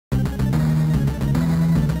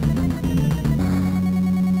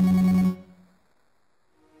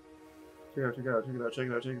it out, check it out, check it out, check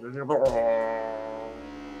it out, check it out, check it out.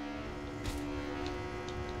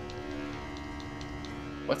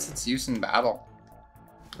 What's its use in battle?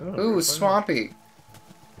 Oh, Swampy.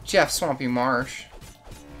 Jeff, Swampy Marsh.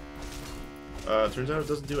 Turns out it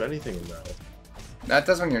doesn't do anything in battle. That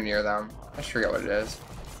does when you're near them. I just forget what it is.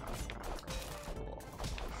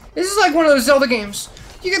 This is like one of those Zelda games.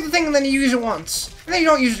 You get the thing and then you use it once, and then you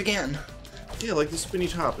don't use it again. Yeah, like the spinny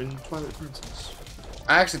top in Twilight Princess.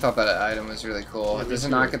 I actually thought that item was really cool. Yeah, Does it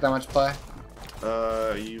not get that much play?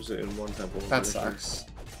 You use it in one temple. That sucks.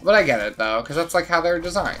 But I get it though, because that's like how they're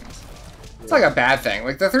designed. It's like a bad thing.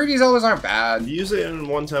 Like the 3D Zeldas aren't bad. You use it in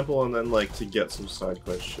one temple and then like to get some side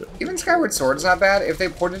quest shit. Even Skyward Sword is not bad. If they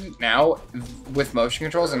ported it now with motion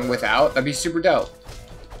controls and without, that'd be super dope.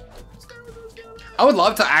 I would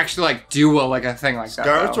love to actually like do a thing like that.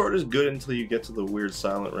 Skyward Sword is good until you get to the weird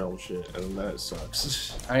Silent Realm shit, and then it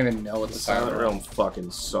sucks. I don't even know what the Silent Realm fucking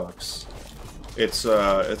sucks. It's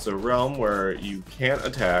a realm where you can't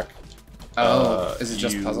attack. Oh, is it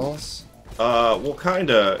just puzzles? Well,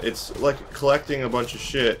 kinda. It's like collecting a bunch of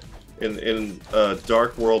shit in a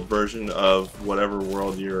dark world version of whatever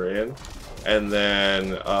world you're in, and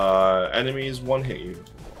then enemies one-hit you.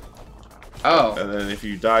 Oh. And then if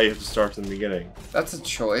you die, you have to start from the beginning. That's a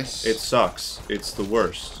choice. It sucks. It's the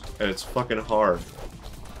worst, and it's fucking hard.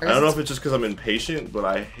 I don't know if it's just because I'm impatient, but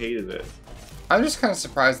I hated it. I'm just kind of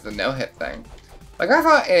surprised at the no-hit thing. Like, I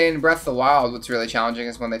thought in Breath of the Wild, what's really challenging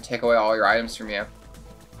is when they take away all your items from you.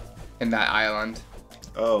 In that island.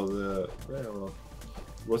 Oh,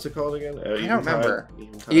 what's it called again? I don't remember.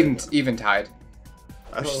 Eventide.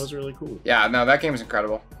 I thought it was really cool. Yeah, no, that game's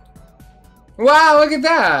incredible. Wow, look at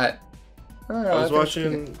that! I was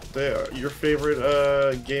watching your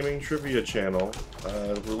favorite gaming trivia channel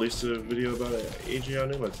released a video about Eiji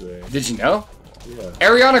Aonuma today. Did you know? Yeah.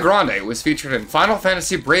 Ariana Grande was featured in Final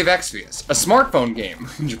Fantasy Brave Exvius, a smartphone game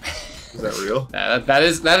in Japan. Is that real? That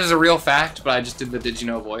is a real fact, but I just did the Did You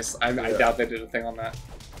Know voice. I doubt they did a thing on that.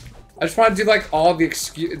 I just want to do like all the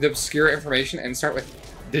obscure information and start with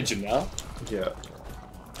Did you know? Yeah.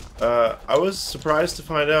 I was surprised to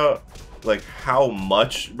find out like how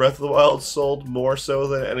much Breath of the Wild sold more so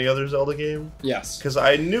than any other Zelda game. Yes. Because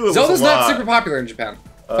I knew it Zelda's was a lot. not super popular in Japan.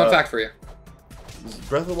 Fun fact for you.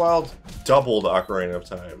 Breath of the Wild doubled Ocarina of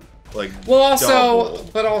Time. Like, well, also,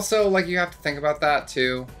 doubled. but also, like, you have to think about that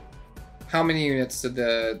too. How many units did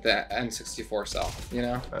the N64 sell? You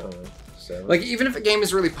know? I don't know. 7? Like, even if a game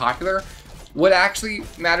is really popular, what actually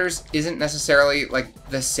matters isn't necessarily like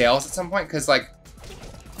the sales at some point, because like,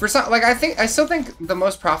 for some, like I still think the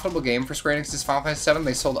most profitable game for Square Enix is Final Fantasy VII.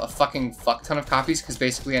 They sold a fucking fuck ton of copies because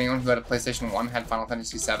basically anyone who had a PlayStation 1 had Final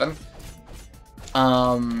Fantasy VII.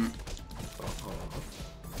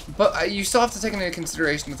 But you still have to take into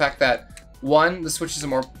consideration the fact that, one, the Switch is a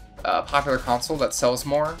more popular console that sells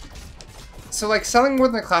more. So, like, selling more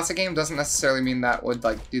than a classic game doesn't necessarily mean that would,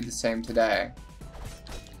 like, do the same today.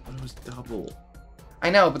 But it was double. I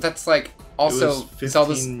know, but that's, like, also,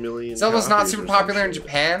 Zelda's not super popular in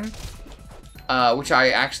Japan, which I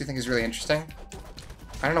actually think is really interesting.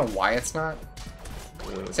 I don't know why it's not.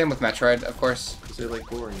 Same with Metroid, of course. Because they like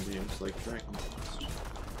boring games like Dragon Quest.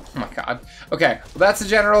 Oh my god. Okay, well that's a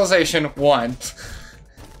generalization, one.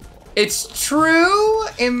 It's true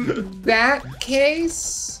in that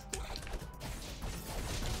case.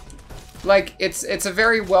 Like, it's a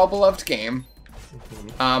very well-beloved game.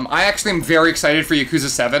 I actually am very excited for Yakuza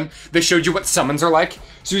 7. They showed you what summons are like.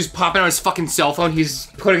 So he's popping on his fucking cell phone, he's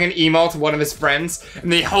putting an email to one of his friends,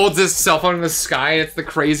 and then he holds his cell phone in the sky, and it's the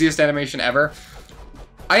craziest animation ever.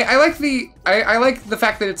 I like the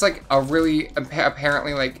fact that it's like a really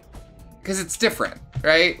apparently like, because it's different,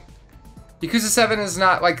 right? Yakuza 7 is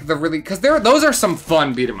not like the really, because those are some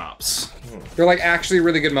fun beat 'em ups. They're like actually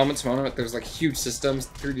really good moments. There's like huge systems.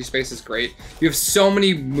 3D space is great. You have so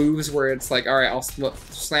many moves where it's like, all right, I'll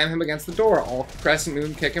slam him against the door. I'll crescent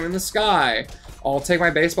moon kick him in the sky. I'll take my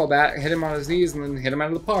baseball bat, hit him on his knees, and then hit him out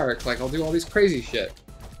of the park. Like, I'll do all these crazy shit.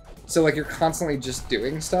 So like you're constantly just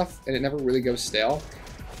doing stuff, and it never really goes stale.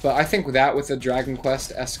 But I think that with the Dragon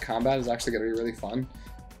Quest-esque combat is actually going to be really fun.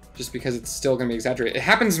 Just because it's still going to be exaggerated. It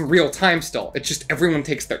happens in real time still. It's just everyone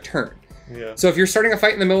takes their turn. Yeah. So if you're starting a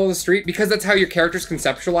fight in the middle of the street, because that's how your character's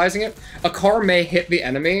conceptualizing it, a car may hit the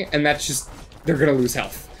enemy, and that's just, they're going to lose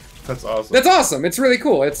health. That's awesome. That's awesome. It's really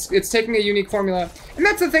cool. It's taking a unique formula. And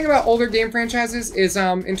that's the thing about older game franchises is,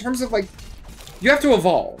 in terms of, like, you have to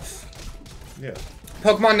evolve. Yeah.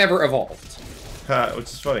 Pokemon never evolved. Ha, which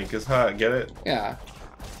is funny, because, get it? Yeah.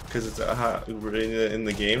 Because it's in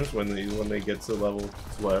the games when they get to level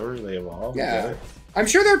whatever they evolve. Yeah. I'm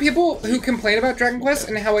sure there are people who complain about Dragon Quest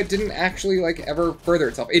and how it didn't actually like ever further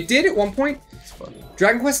itself. It did at one point. It's funny.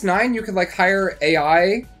 Dragon Quest 9, you could like hire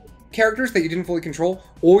AI characters that you didn't fully control,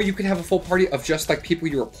 or you could have a full party of just like people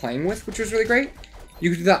you were playing with, which was really great. You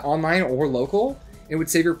could do that online or local. It would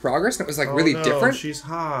save your progress, and it was like really different. She's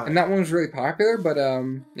hot. And that one was really popular, but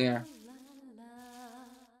yeah.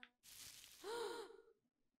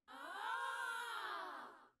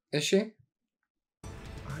 Is she?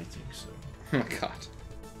 I think so. Oh my god.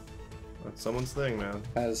 That's someone's thing, man.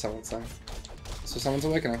 That is someone's thing. So someone's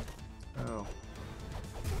awakening. Oh.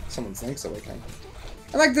 Someone's Link's awakening.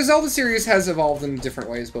 And like the Zelda series has evolved in different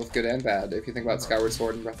ways, both good and bad, if you think about Skyward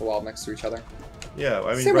Sword and Breath of the Wild next to each other. Yeah,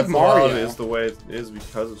 I mean, Same Breath with of the Wild Mario. is the way it is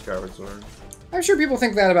because of Skyward Sword. I'm sure people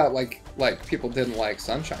think that about like people didn't like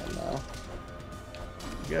Sunshine though.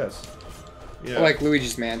 Yes. Yeah. Or, like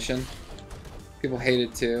Luigi's Mansion. People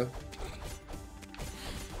hated too.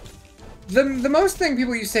 The most thing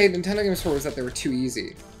people used to say Nintendo games for was that they were too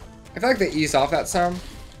easy. I feel like they eased off that some.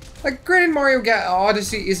 Like, granted, Mario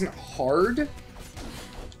Odyssey isn't hard,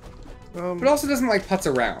 but also doesn't like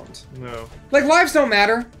putz around. No. Like lives don't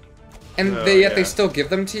matter, and No, yet they still give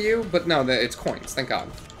them to you. But no, it's coins. Thank God.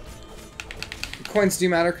 Coins do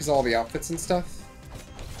matter because of all the outfits and stuff.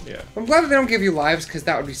 Yeah. I'm glad that they don't give you lives because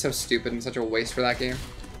that would be so stupid and such a waste for that game.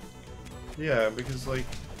 Yeah, because like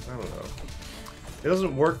I don't know. It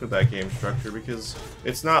doesn't work with that game structure because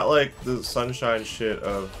it's not like the Sunshine shit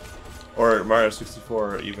of, or Mario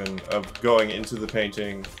 64 even, of going into the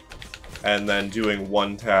painting and then doing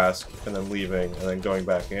one task and then leaving and then going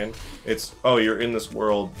back in. It's, oh, you're in this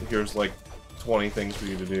world, here's like 20 things for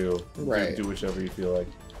you to do. Right. Do whichever you feel like.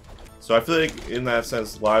 So I feel like in that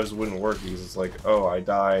sense, lives wouldn't work because it's like, oh, I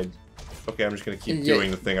died. Okay, I'm just gonna keep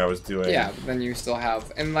doing the thing I was doing. Yeah, but then you still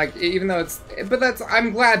have, and like, even though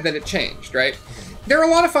I'm glad that it changed, right? There are a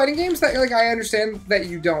lot of fighting games that, like, I understand that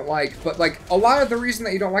you don't like, but, like, a lot of the reason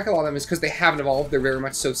that you don't like a lot of them is because they haven't evolved. They're very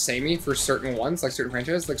much so samey for certain ones, like certain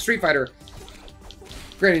franchises. Like Street Fighter,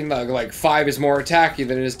 granted, like 5 is more attacky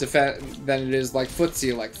than it is like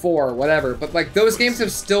footsie, like 4, whatever. But like those games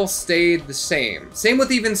have still stayed the same. Same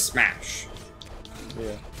with even Smash.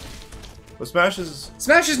 Yeah. But Smash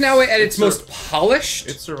is now at its most polished.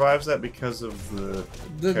 It survives that because of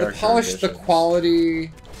the polish, the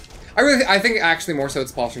quality. I think actually more so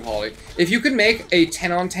it's polish and quality. If you could make a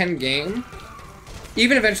 10-on-10 game,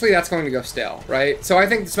 even eventually that's going to go stale, right? So I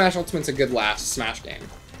think Smash Ultimate's a good last Smash game.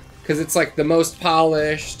 Because it's like the most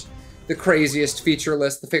polished, the craziest feature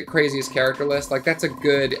list, the craziest character list. Like that's a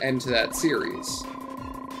good end to that series.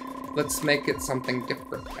 Let's make it something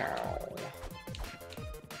different now.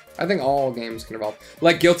 I think all games can evolve.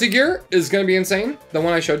 Like Guilty Gear is going to be insane. The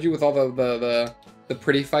one I showed you with all the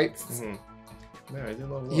pretty fights. Mm-hmm. Yeah, I did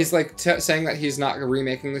love that. He's like saying that he's not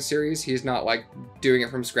remaking the series. He's not like doing it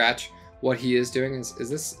from scratch. What he is doing is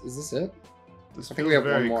this it? This I think we have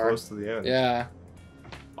very one more. close to the end. Yeah.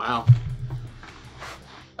 Wow.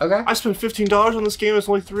 Okay. I spent $15 on this game. It's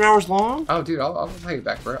only 3 hours long. Oh, dude, I'll pay you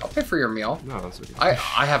back for it. I'll pay for your meal. No, that's okay.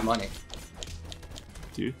 I have money.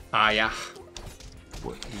 Do you? Yeah.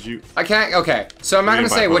 What did you? I can't. Okay, so I'm not gonna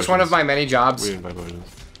say which one of my many jobs. We didn't buy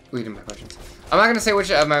potions. We didn't buy potions. I'm not gonna say which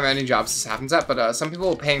of my many jobs this happens at, but some people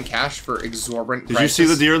will pay in cash for exorbitant prices. Did you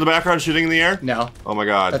see the deer in the background shooting in the air? No. Oh my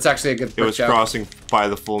god. That's actually a good brick It was joke. crossing by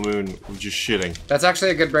the full moon, just shitting. That's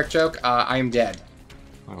actually a good brick joke. I am dead.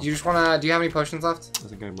 Oh. Do you just wanna? Do you have any potions left? I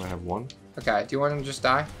think I might have one. Okay. Do you want to just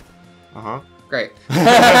die? Uh-huh. Great.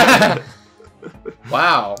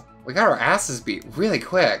 Wow. We got our asses beat really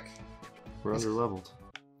quick. We're under-leveled.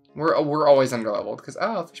 We're always underleveled because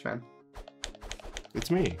Fishman. It's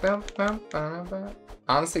me.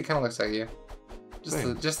 Honestly, it kind of looks like you.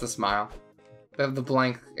 Just the smile. The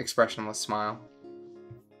blank expressionless smile.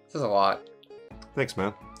 This is a lot. Thanks,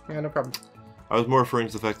 man. Yeah, no problem. I was more referring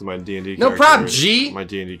to the fact that my D&D No problem, G! My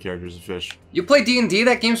D&D character is a fish. You play D&D?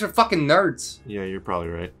 That game's for fucking nerds. Yeah, you're probably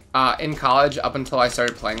right. In college, up until I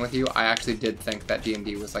started playing with you, I actually did think that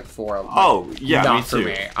D&D was like for oh, yeah, not me for too.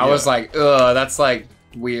 me. I was like, ugh, that's like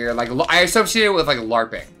weird. Like I associate it with like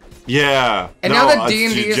LARPing. Yeah. And no, now that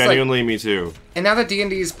D&D is genuinely me too. And now that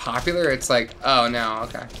D&D is popular, it's like, oh no,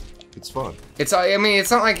 okay. It's fun. I mean,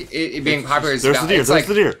 it's not like it being popular. There's the deer. It's There's like,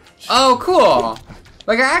 the deer. Oh, cool.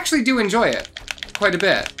 Like I actually do enjoy it quite a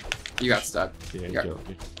bit. You got stuck. Yeah, you killed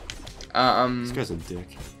me. This guy's a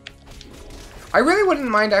dick. I really wouldn't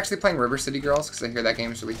mind actually playing River City Girls because I hear that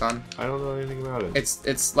game is really fun. I don't know anything about it.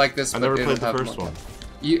 It's like this. I never played the first one.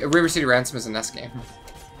 River City Ransom is a NES game.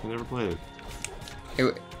 I never played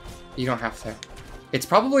it. You don't have to. It's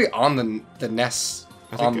probably on the NES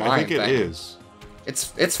online I think it thing. is.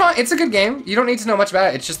 It's fun. It's a good game. You don't need to know much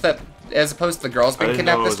about it. It's just that as opposed to the girls being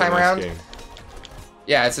kidnapped this time around.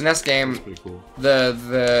 Yeah, it's an S game. That's pretty cool.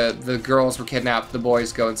 The girls were kidnapped. The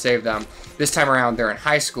boys go and save them. This time around, they're in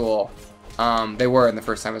high school. They were in the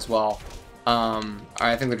first time as well.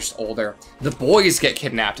 I think they're just older. The boys get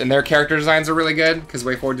kidnapped, and their character designs are really good because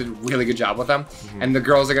WayForward did a really good job with them. And the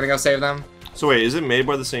girls are gonna go save them. So wait, is it made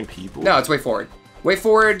by the same people? No, it's WayForward.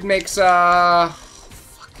 WayForward makes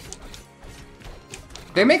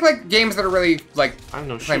they make like games that are really like I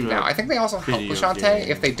know claimed now. I think they also help with Shantae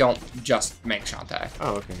if they don't just make Shantae.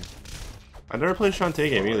 Oh, okay. I never played a Shantae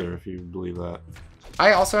game either, if you believe that.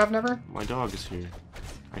 I also have never. My dog is here.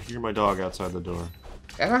 I hear my dog outside the door.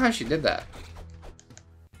 I don't know how she did that.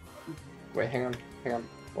 Wait, hang on. While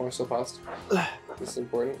we're still paused. This is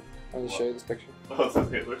important. I want to show you this picture. Oh, it's a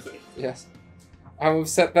Hitler thing. Yes. I'm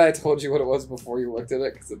upset that I told you what it was before you looked at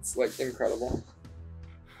it, because it's, like, incredible.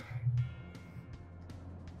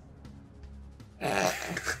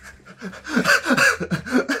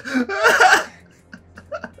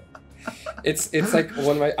 It's like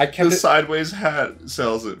one of my... I kept the it... sideways hat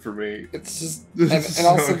sells it for me. It's just... And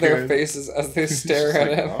also their faces as they stare at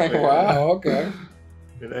it. I'm like, wow, okay.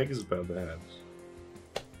 An egg is about that.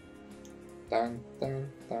 Dun, dun,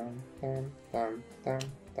 dun, dun, dun, dun,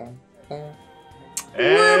 dun, dun.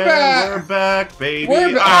 We're back, baby.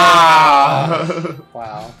 We're back. Ah!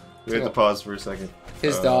 Wow. We had to pause for a second.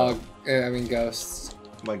 His dog, ghosts.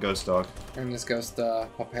 My ghost dog. And this ghost,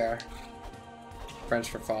 Papa. French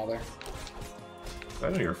for father. I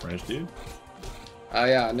know you're French, dude.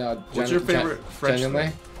 Yeah, no. What's your favorite French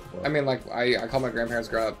genuinely? thing? I mean, like, I call my grandparents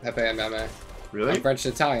growing up Pepe and Meme. Really? I'm French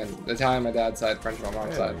and Italian. Italian on my dad's side, French on my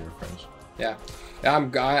mom's side. You're French. Yeah.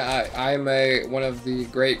 I'm one of the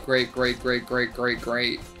great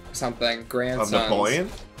something grandsons. Of Napoleon?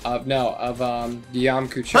 Of Guillaume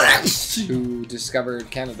Couture, who discovered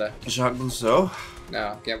Canada. Jacques Rousseau?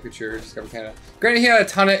 No, Guillaume Couture discovered Canada. Granted, he had a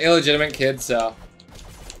ton of illegitimate kids, so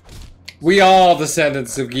we all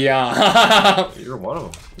descendants of Guillaume. You're one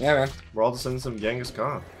of them. Yeah, man. We're all descendants of Genghis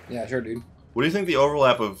Khan. Yeah, sure, dude. What do you think the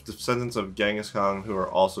overlap of descendants of Genghis Khan who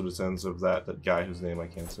are also descendants of that guy whose name I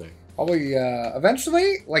can't say? Probably,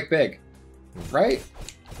 eventually, like, big. Right?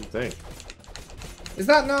 You think? Is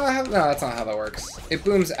that not how... No, that's not how that works. It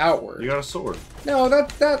booms outward. You got a sword. No,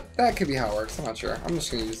 that could be how it works. I'm not sure. I'm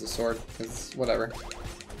just gonna use the sword, because whatever.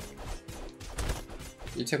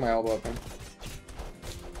 You took my old weapon.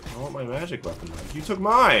 I want my magic weapon back. You took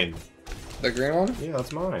mine! The green one? Yeah,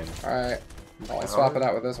 that's mine. Alright. I'll swap it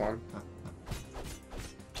out with this one.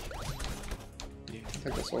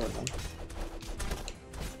 Take the sword then.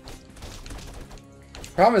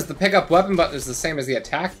 Problem is the pickup weapon button is the same as the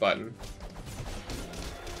attack button.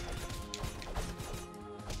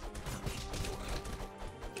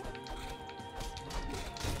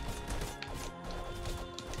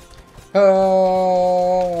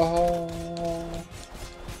 Oh,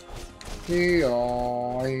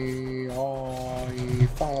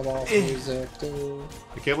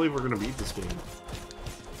 I can't believe we're gonna beat this game.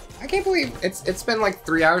 I can't believe it's been like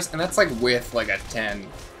 3 hours, and that's like with like a 10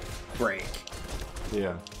 break.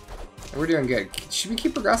 Yeah. We're doing good. Should we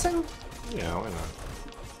keep progressing? Yeah, why not?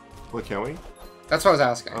 What, can we? That's what I was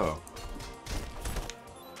asking. Oh.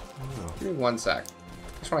 Give me 1 sec.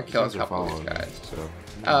 I just want to kill a couple of these guys. So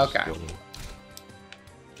oh, okay.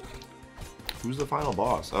 Who's the final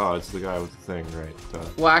boss? Oh, it's the guy with the thing, right?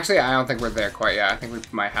 Well, actually, I don't think we're there quite yet. I think we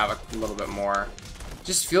might have a little bit more.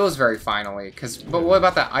 Just feels very finally. But what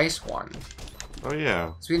about that ice one? Oh,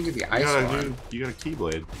 yeah. So we can do the ice one. You got a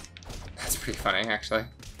keyblade. That's pretty funny, actually.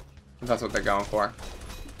 If that's what they're going for.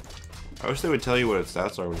 I wish they would tell you what its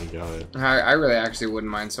stats are when you got it. I really actually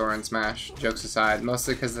wouldn't mind Sora and Smash, jokes aside.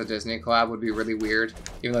 Mostly because the Disney collab would be really weird.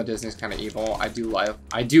 Even though Disney's kind of evil, I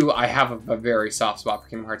have a very soft spot for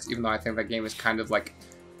Kingdom Hearts, even though I think that game is kind of like...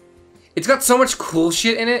 It's got so much cool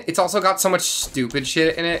shit in it, it's also got so much stupid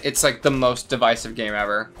shit in it, it's like the most divisive game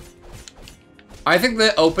ever. I think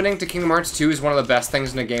the opening to Kingdom Hearts 2 is one of the best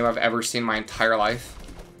things in a game I've ever seen in my entire life.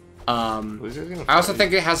 I also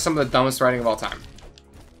think it has some of the dumbest writing of all time.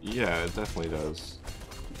 Yeah, it definitely does.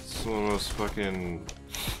 It's one of the most fucking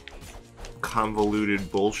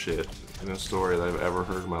convoluted bullshit in a story that I've ever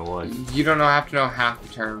heard in my life. You don't have to know half the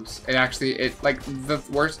terms. It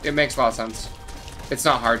makes a lot of sense. It's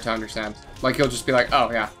not hard to understand. Like, you'll just be like, oh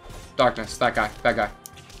yeah, darkness, that guy.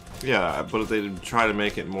 Yeah, but they try to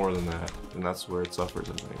make it more than that, and that's where it suffers,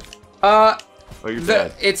 I think. Oh, you're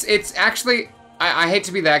dead. It's actually, I hate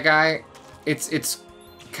to be that guy. It's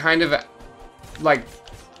kind of like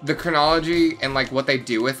the chronology and like what they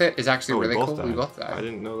do with it is actually really cool. Died. We both died. I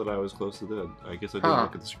didn't know that I was close to dead. I guess I didn't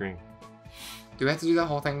look at the screen. Do we have to do that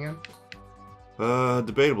whole thing again?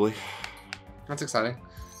 Debatably. That's exciting.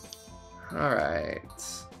 All right.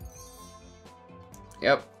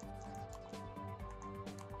 Yep.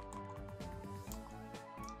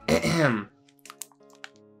 Boop,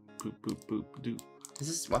 boop, boop, doop. Is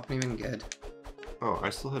this weapon even good? Oh, I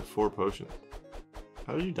still had 4 potions.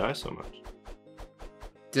 How did you die so much?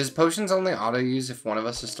 Does potions only auto-use if one of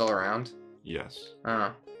us is still around? Yes.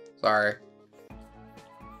 Oh, sorry.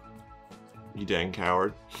 You dang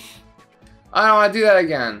coward. I don't want to do that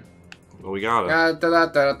again. Well, we got it.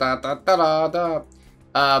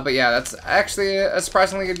 But yeah, that's actually a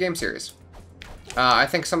surprisingly good game series. I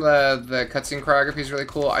think some of the cutscene choreography is really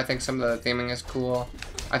cool. I think some of the theming is cool.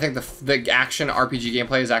 I think the action RPG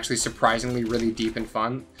gameplay is actually surprisingly really deep and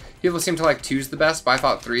fun. People seem to like 2's the best, but I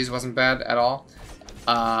thought 3's wasn't bad at all.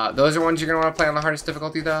 Those are ones you're going to want to play on the hardest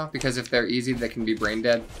difficulty though, because if they're easy, they can be brain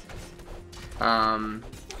dead.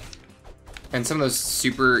 And some of those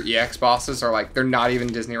super EX bosses are like, they're not even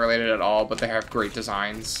Disney related at all, but they have great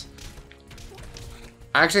designs.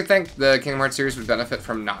 I actually think the Kingdom Hearts series would benefit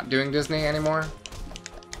from not doing Disney anymore.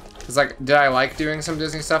 Cause like, did I like doing some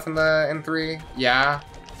Disney stuff in 3? Yeah.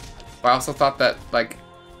 But I also thought that like,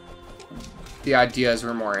 the ideas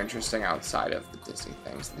were more interesting outside of the Disney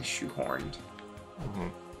things they shoehorned. Mm-hmm.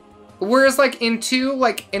 Whereas like in 2,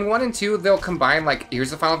 like in 1 and 2, they'll combine like,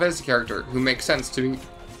 here's a Final Fantasy character who makes sense to me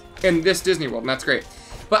in this Disney world, and that's great.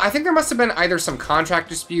 But I think there must have been either some contract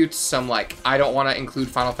disputes, some like, I don't want to include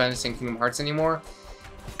Final Fantasy and Kingdom Hearts anymore.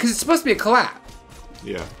 Because it's supposed to be a collab.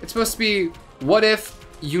 Yeah. It's supposed to be, what if,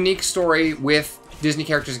 unique story with Disney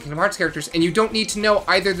characters and Kingdom Hearts characters, and you don't need to know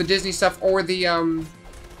either the Disney stuff or the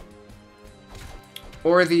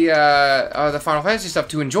Final Fantasy stuff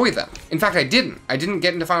to enjoy them. In fact, I didn't. I didn't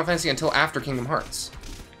get into Final Fantasy until after Kingdom Hearts.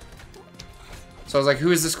 So I was like,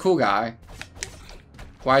 who is this cool guy?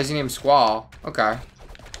 Why is he named Squall? Okay.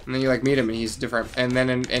 And then you like meet him and he's different. And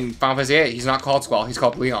then in Final Fantasy VIII, he's not called Squall, he's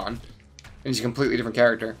called Leon. And he's a completely different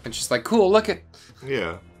character. It's just like, cool, look at...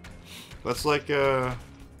 Yeah. That's like, it's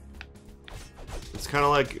kind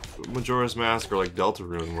of like Majora's Mask or like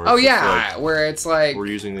Deltarune, where it's where it's like... We're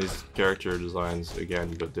using these character designs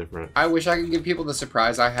again, but different. I wish I could give people the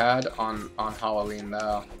surprise I had on Halloween,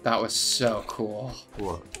 though. That was so cool.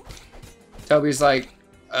 What? Toby's like,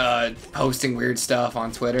 posting weird stuff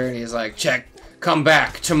on Twitter, and he's like, come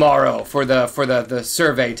back tomorrow for the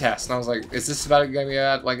survey test. And I was like, is this about gonna be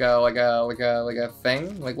like a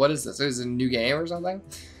thing? Like, what is this? Is it a new game or something?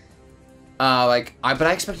 But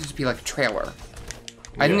I expected it to be like a trailer.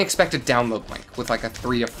 I didn't expect a download link with like a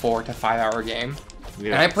 3 to 4 to 5 hour game.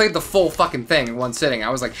 Yeah. And I played the full fucking thing in one sitting. I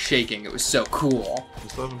was like shaking. It was so cool. I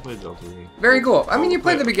still haven't played Deltarune. Very cool. I mean, you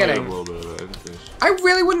played the beginning. A little bit of it. I didn't finish. I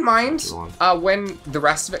really wouldn't mind when the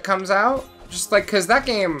rest of it comes out. Just like, cause that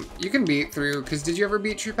game you can beat through. Cause did you ever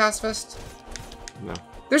beat True Pacifist? No.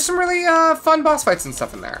 There's some really fun boss fights and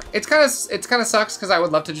stuff in there. It's kind of sucks because I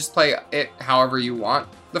would love to just play it however you want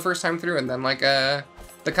the first time through, and then like the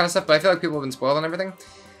kind of stuff. But I feel like people have been spoiled on everything.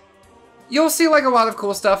 You'll see like a lot of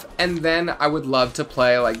cool stuff, and then I would love to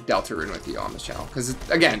play like Deltarune with you on this channel because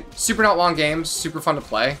again, super not long games, super fun to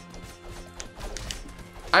play.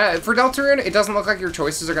 For Deltarune, it doesn't look like your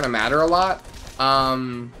choices are gonna matter a lot,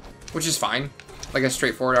 which is fine, like a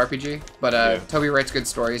straightforward RPG. But Toby writes good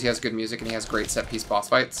stories, he has good music, and he has great set piece boss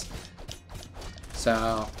fights.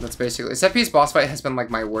 So that's basically set piece boss fight has been like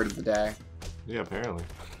my word of the day. Yeah, apparently.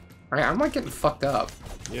 Alright, I'm like getting fucked up.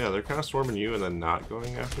 Yeah, they're kind of swarming you and then not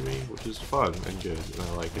going after me, which is fun and good, and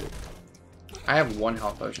I like it. I have 1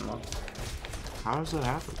 health potion left. How does that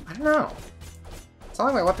happen? I don't know. It's not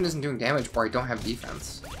like my weapon isn't doing damage or I don't have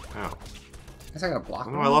defense. How? I guess I gotta block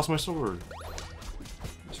Oh, no, I lost my sword.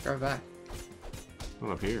 Just grab it back.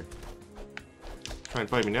 One up here. Try and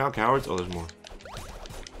fight me now, cowards. Oh, there's more.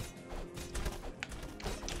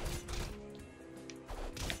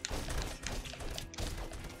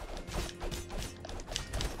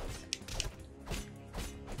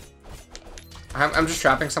 I'm just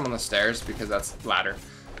trapping some on the stairs because that's ladder.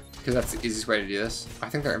 Because that's the easiest way to do this. I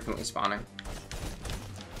think they're infinitely spawning.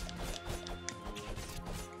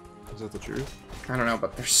 Is that the truth? I don't know,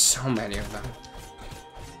 but there's so many of them.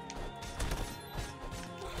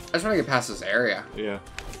 I just want to get past this area. Yeah.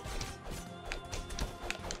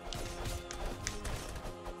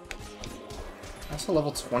 Also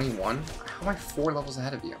level 21? How am I 4 levels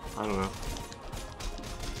ahead of you? I don't know.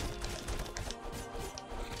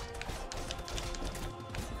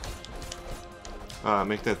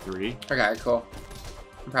 Make that 3. Okay, cool.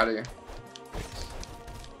 I'm proud of you. Thanks.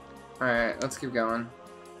 Alright, let's keep going.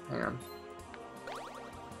 Hang on.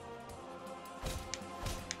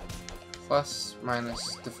 Plus,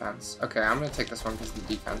 minus, defense. Okay, I'm gonna take this one because the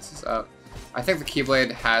defense is up. I think the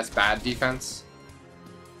Keyblade has bad defense.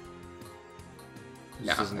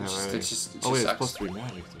 No, it just oh wait, sucks. it's plus 3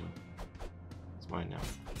 magic though. It's mine now.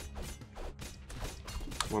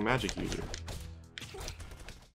 More magic user.